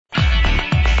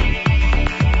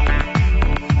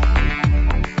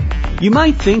You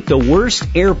might think the worst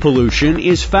air pollution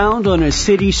is found on a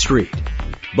city street,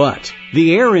 but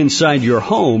the air inside your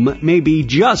home may be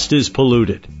just as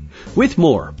polluted. With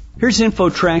more, here's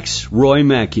InfoTrack's Roy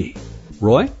Mackey.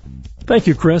 Roy? Thank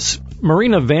you, Chris.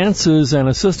 Marina Vance is an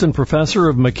assistant professor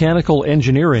of mechanical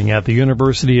engineering at the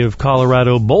University of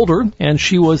Colorado Boulder, and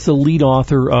she was the lead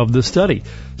author of the study.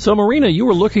 So, Marina, you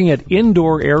were looking at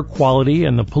indoor air quality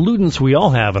and the pollutants we all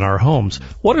have in our homes.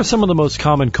 What are some of the most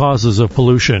common causes of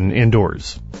pollution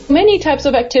indoors? Many types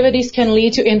of activities can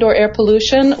lead to indoor air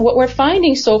pollution. What we're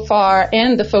finding so far,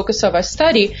 and the focus of our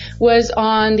study, was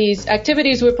on these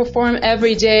activities we perform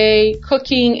every day,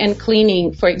 cooking and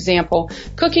cleaning, for example.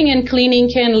 Cooking and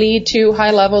cleaning can lead to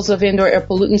high levels of indoor air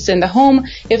pollutants in the home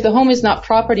if the home is not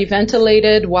properly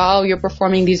ventilated while you're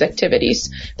performing these activities.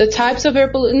 The types of air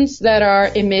pollutants that are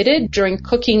emitted during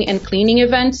cooking and cleaning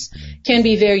events can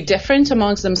be very different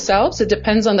amongst themselves. It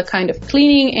depends on the kind of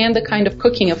cleaning and the kind of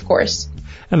cooking, of course.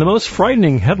 And the most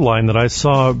frightening headline that I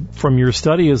saw from your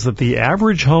study is that the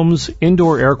average home's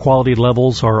indoor air quality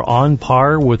levels are on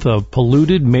par with a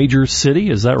polluted major city.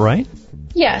 Is that right?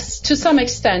 Yes, to some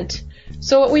extent.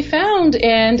 So what we found,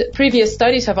 and previous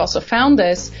studies have also found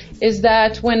this, is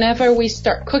that whenever we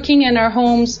start cooking in our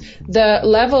homes, the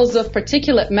levels of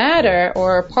particulate matter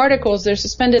or particles that are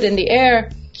suspended in the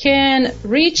air can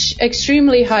reach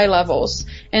extremely high levels.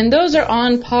 And those are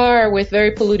on par with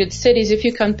very polluted cities if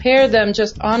you compare them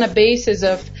just on a basis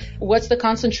of what's the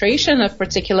concentration of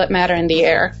particulate matter in the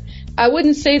air. I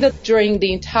wouldn't say that during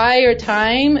the entire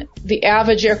time the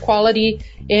average air quality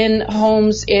in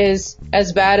homes is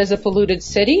as bad as a polluted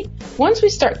city. Once we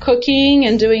start cooking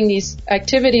and doing these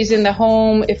activities in the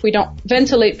home, if we don't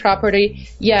ventilate properly,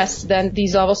 yes, then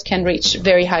these levels can reach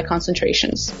very high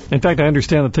concentrations. In fact, I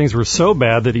understand that things were so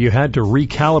bad that you had to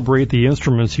recalibrate the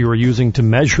instruments you were using to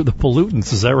measure the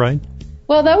pollutants. Is that right?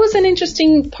 Well, that was an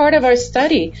interesting part of our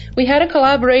study. We had a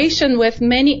collaboration with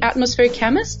many atmospheric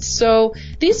chemists. So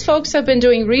these folks have been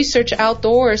doing research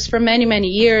outdoors for many, many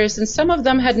years, and some of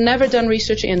them had never done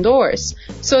research indoors.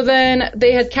 So then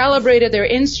they had calibrated their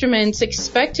instruments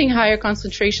expecting higher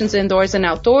concentrations indoors and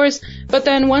outdoors. But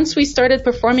then once we started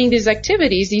performing these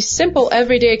activities, these simple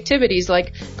everyday activities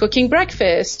like cooking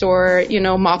breakfast or,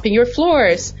 mopping your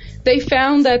floors, they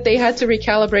found that they had to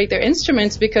recalibrate their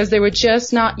instruments because they were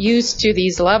just not used to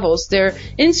these levels. Their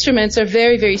instruments are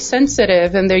very, very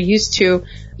sensitive, and they're used to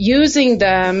using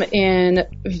them in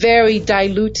very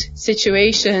dilute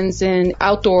situations in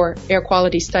outdoor air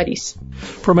quality studies.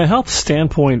 From a health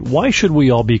standpoint, why should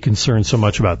we all be concerned so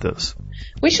much about this?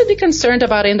 We should be concerned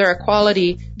about indoor air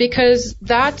quality because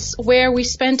that's where we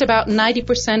spend about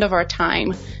 90% of our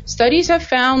time. Studies have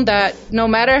found that no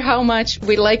matter how much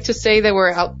we like to say that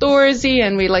we're outdoorsy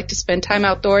and we like to spend time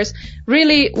outdoors,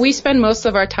 really we spend most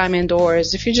of our time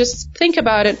indoors. If you just think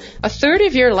about it, a third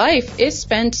of your life is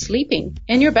spent sleeping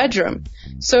in your bedroom.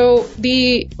 So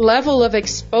the level of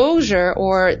exposure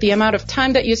or the amount of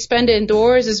time that you spend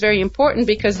indoors is very important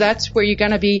because that's where you're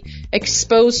going to be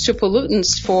exposed to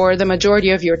pollutants for the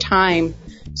majority of your time.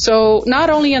 So not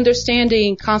only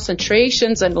understanding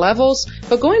concentrations and levels,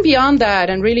 but going beyond that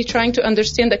and really trying to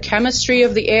understand the chemistry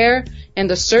of the air and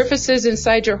the surfaces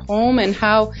inside your home and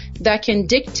how that can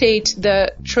dictate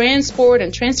the transport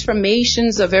and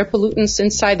transformations of air pollutants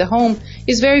inside the home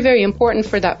is very, very important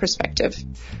for that perspective.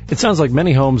 It sounds like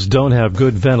many homes don't have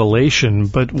good ventilation,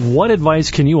 but what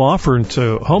advice can you offer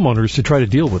to homeowners to try to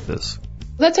deal with this?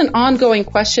 That's an ongoing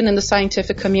question in the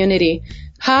scientific community.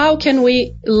 How can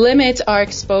we limit our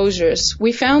exposures?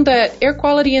 We found that air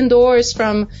quality indoors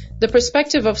from the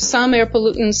perspective of some air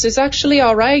pollutants is actually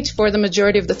all right for the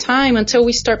majority of the time until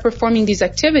we start performing these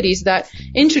activities that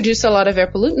introduce a lot of air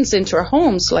pollutants into our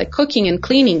homes, like cooking and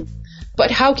cleaning. But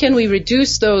how can we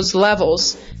reduce those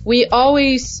levels? We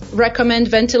always recommend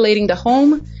ventilating the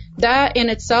home. That in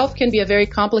itself can be a very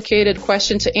complicated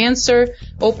question to answer.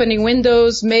 Opening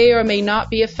windows may or may not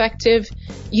be effective.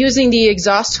 Using the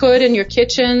exhaust hood in your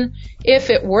kitchen, if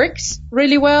it works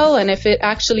really well and if it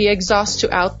actually exhausts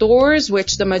to outdoors,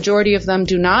 which the majority of them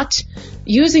do not,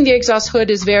 using the exhaust hood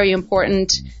is very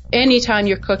important anytime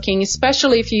you're cooking,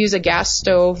 especially if you use a gas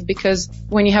stove, because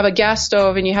when you have a gas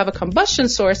stove and you have a combustion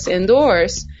source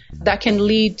indoors, that can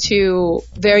lead to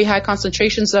very high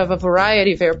concentrations of a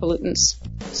variety of air pollutants.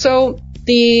 So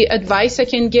the advice I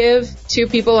can give to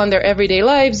people on their everyday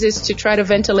lives is to try to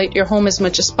ventilate your home as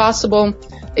much as possible.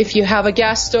 If you have a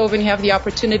gas stove and you have the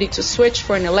opportunity to switch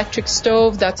for an electric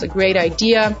stove, that's a great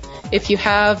idea. If you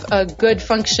have a good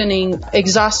functioning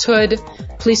exhaust hood,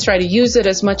 please try to use it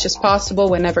as much as possible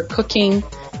whenever cooking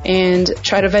and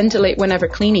try to ventilate whenever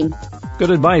cleaning. Good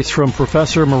advice from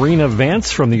Professor Marina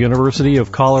Vance from the University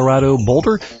of Colorado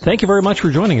Boulder. Thank you very much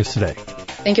for joining us today.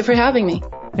 Thank you for having me.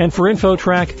 And for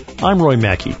InfoTrack, I'm Roy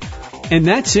Mackey. And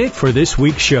that's it for this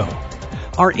week's show.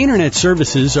 Our internet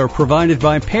services are provided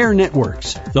by Pair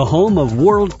Networks, the home of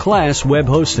world-class web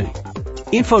hosting.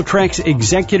 InfoTrack's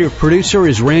executive producer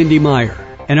is Randy Meyer,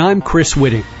 and I'm Chris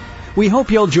Whitting. We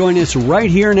hope you'll join us right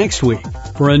here next week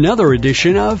for another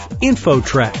edition of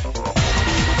InfoTrack.